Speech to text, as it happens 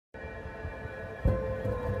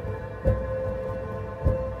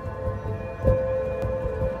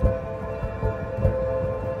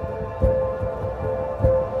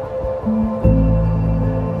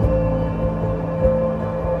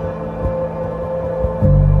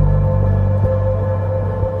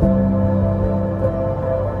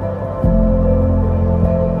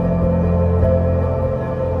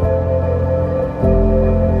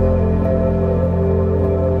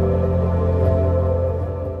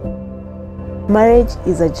Marriage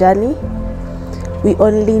is a journey. We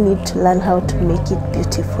only need to learn how to make it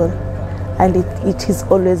beautiful, and it is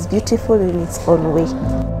always beautiful in its own way.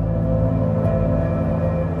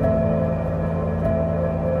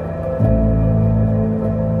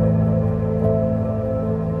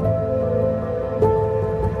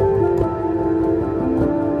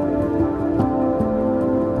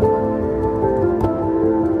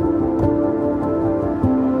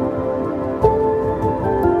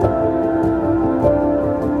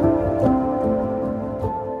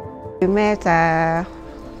 We met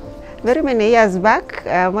very many years back,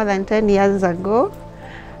 more than 10 years ago,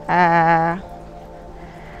 and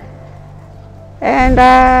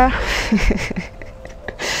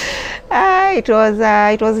it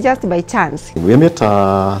was just by chance. We met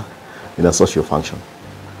in a social function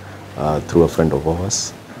through a friend of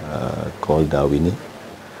ours called Winnie,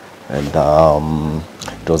 and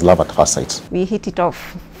it was love at first sight. We hit it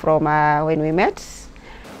off from when we met.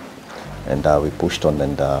 And we pushed on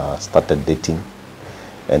and started dating,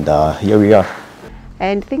 and here we are.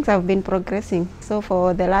 And things have been progressing. So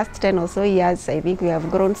for the last 10 or so years, I think we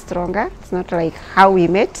have grown stronger. It's not like how we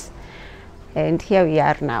met, and here we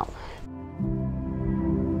are now.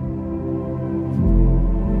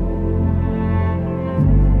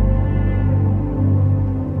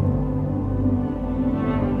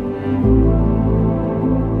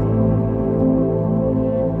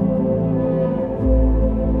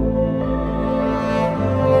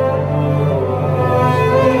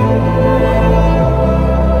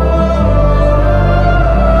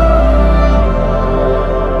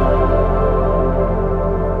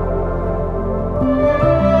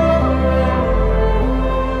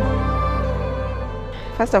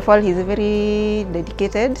 First of all, he's very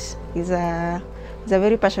dedicated. He's a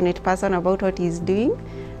very passionate person about what he's doing.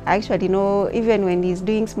 I actually know even when he's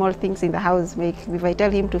doing small things in the house, like if I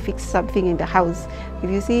tell him to fix something in the house, if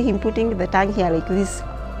you see him putting the tongue here like this,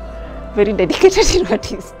 very dedicated in what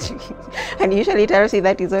he's doing. And he usually tells me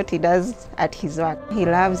that is what he does at his work. He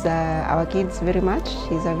loves our kids very much.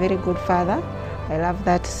 He's a very good father. I love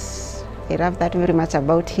that very much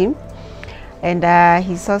about him. And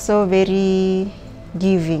he's also very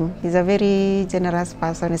giving. He's a very generous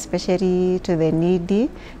person, especially to the needy,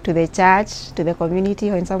 to the church, to the community.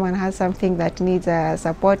 When someone has something that needs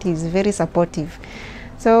support, he's very supportive.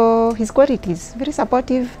 So his qualities: very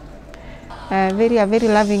supportive, a very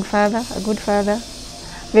loving father, a good father,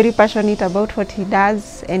 very passionate about what he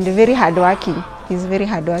does, and very hardworking. He's very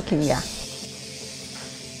hardworking, yeah.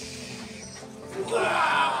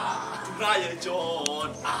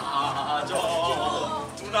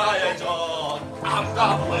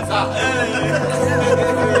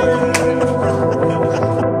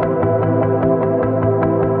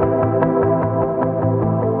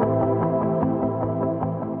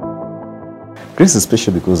 Grace is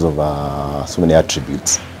special because of so many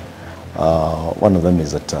attributes. One of them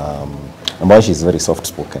is that Ambashi is very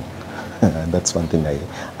soft-spoken. And that's one thing I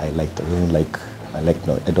liked. I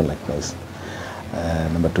don't like noise.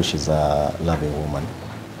 Number two, she's a loving woman.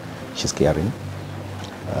 She's caring.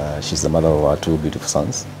 She's the mother of our two beautiful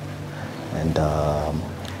sons. And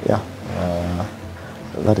yeah,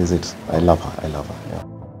 that is it. I love her. Yeah.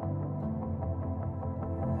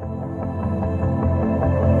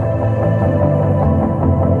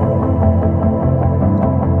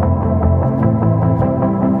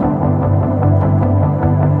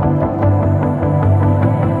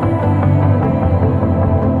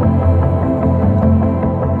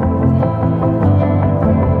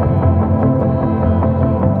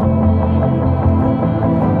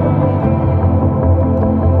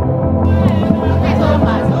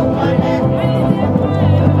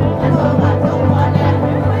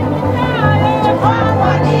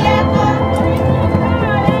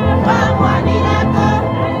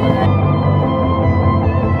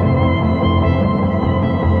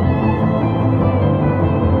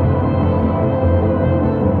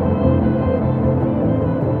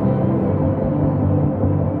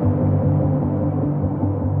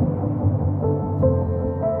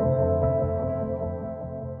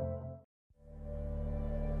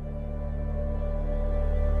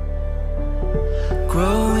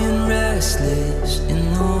 Growing restless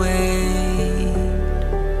in the wind,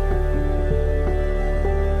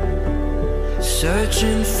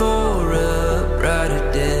 searching for a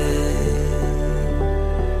brighter day,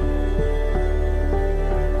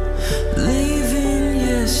 leaving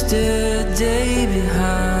yesterday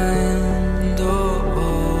behind,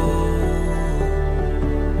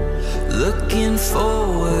 looking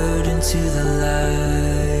forward into the light.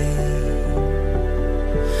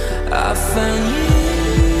 I find you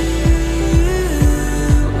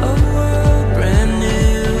a world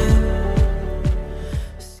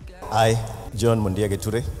I, John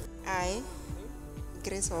Mundiageture, I,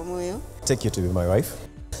 Grace Wamuyo, take you to be my wife.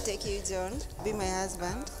 take you, John, to be my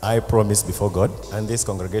husband, I promise before God and this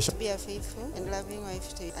congregation be a faithful and loving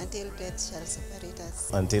wife to you until death shall separate us.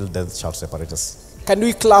 until death shall separate us. Can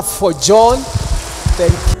we clap for John?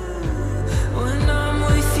 Thank you. When I'm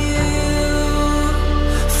with you,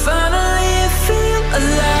 finally I feel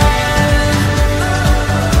alive.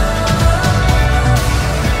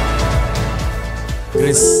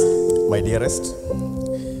 Grace, my dearest,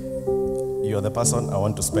 you are the person I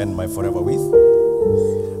want to spend my forever with.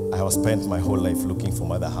 I have spent my whole life looking for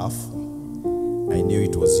my other half. I knew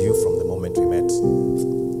it was you from the moment we met.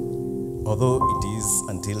 Although it is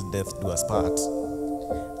until death do us part,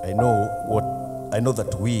 I know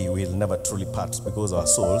that we will never truly part because our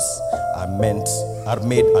souls are made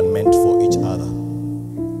and meant for each other.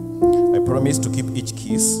 I promise to keep each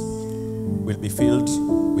kiss will be filled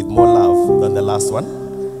with more love than the last one,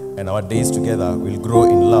 and our days together will grow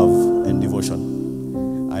in love and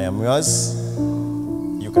devotion. I am yours.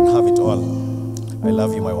 You can have it all. I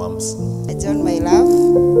love you, my worms. John, my love,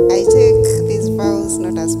 I take these vows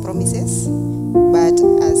not as promises, but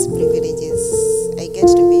as privileges. I get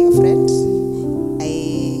to be your friend.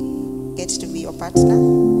 I get to be your partner,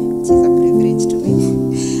 which is a privilege to me.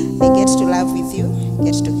 I get to love with you,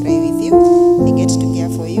 get to cry with you, I get to care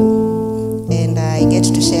for you, and I get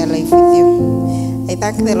to share life with you. I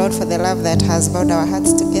thank the Lord for the love that has bound our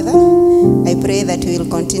hearts together. I pray that we will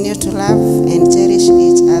continue to love and cherish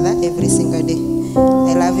each other every single day.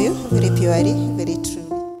 I love you very purely, very truly.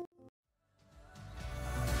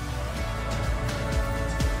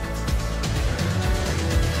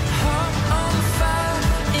 Heart on fire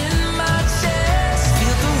in my chest,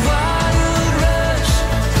 feel the wild rush.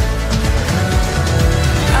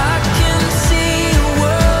 I can see the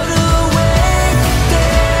world awake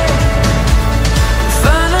again.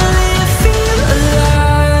 Finally I feel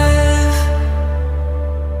alive.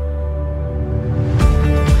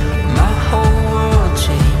 My whole world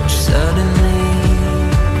changed suddenly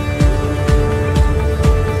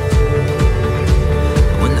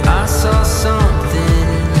when I saw something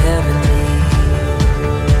heavenly.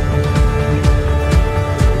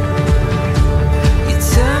 You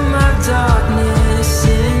turned my darkness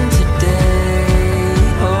into day,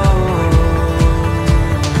 oh,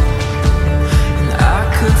 and I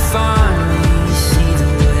could finally see the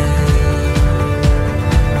way.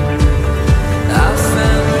 I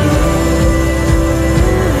found you,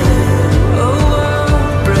 oh,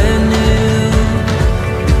 brand new.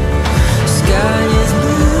 Sky is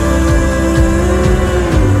blue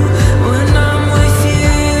when I'm with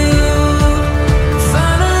you.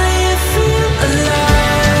 Finally I feel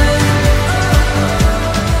alive.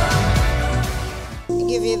 I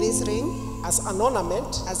give you this ring As an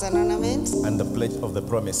ornament, as an ornament. And the pledge of the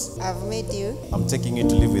promise. I've made you I'm taking you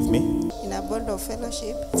to live with me in a bond of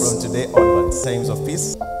fellowship from today onwards. Times of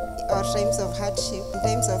peace, or times of hardship, in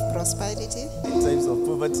times of prosperity, times of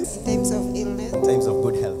poverty, in times of illness, times of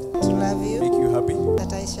good health. to love you, Make you happy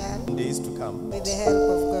that I shall, in days to come. with the help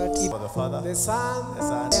of God, For the Father, the Son. the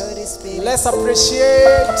Son, the Holy Spirit. Let's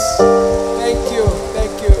appreciate. Thank you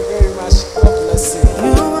very much. God bless you.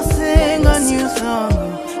 You will sing a new song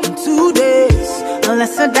in 2 days,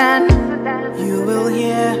 lesser than you will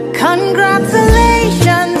hear. Congratulations.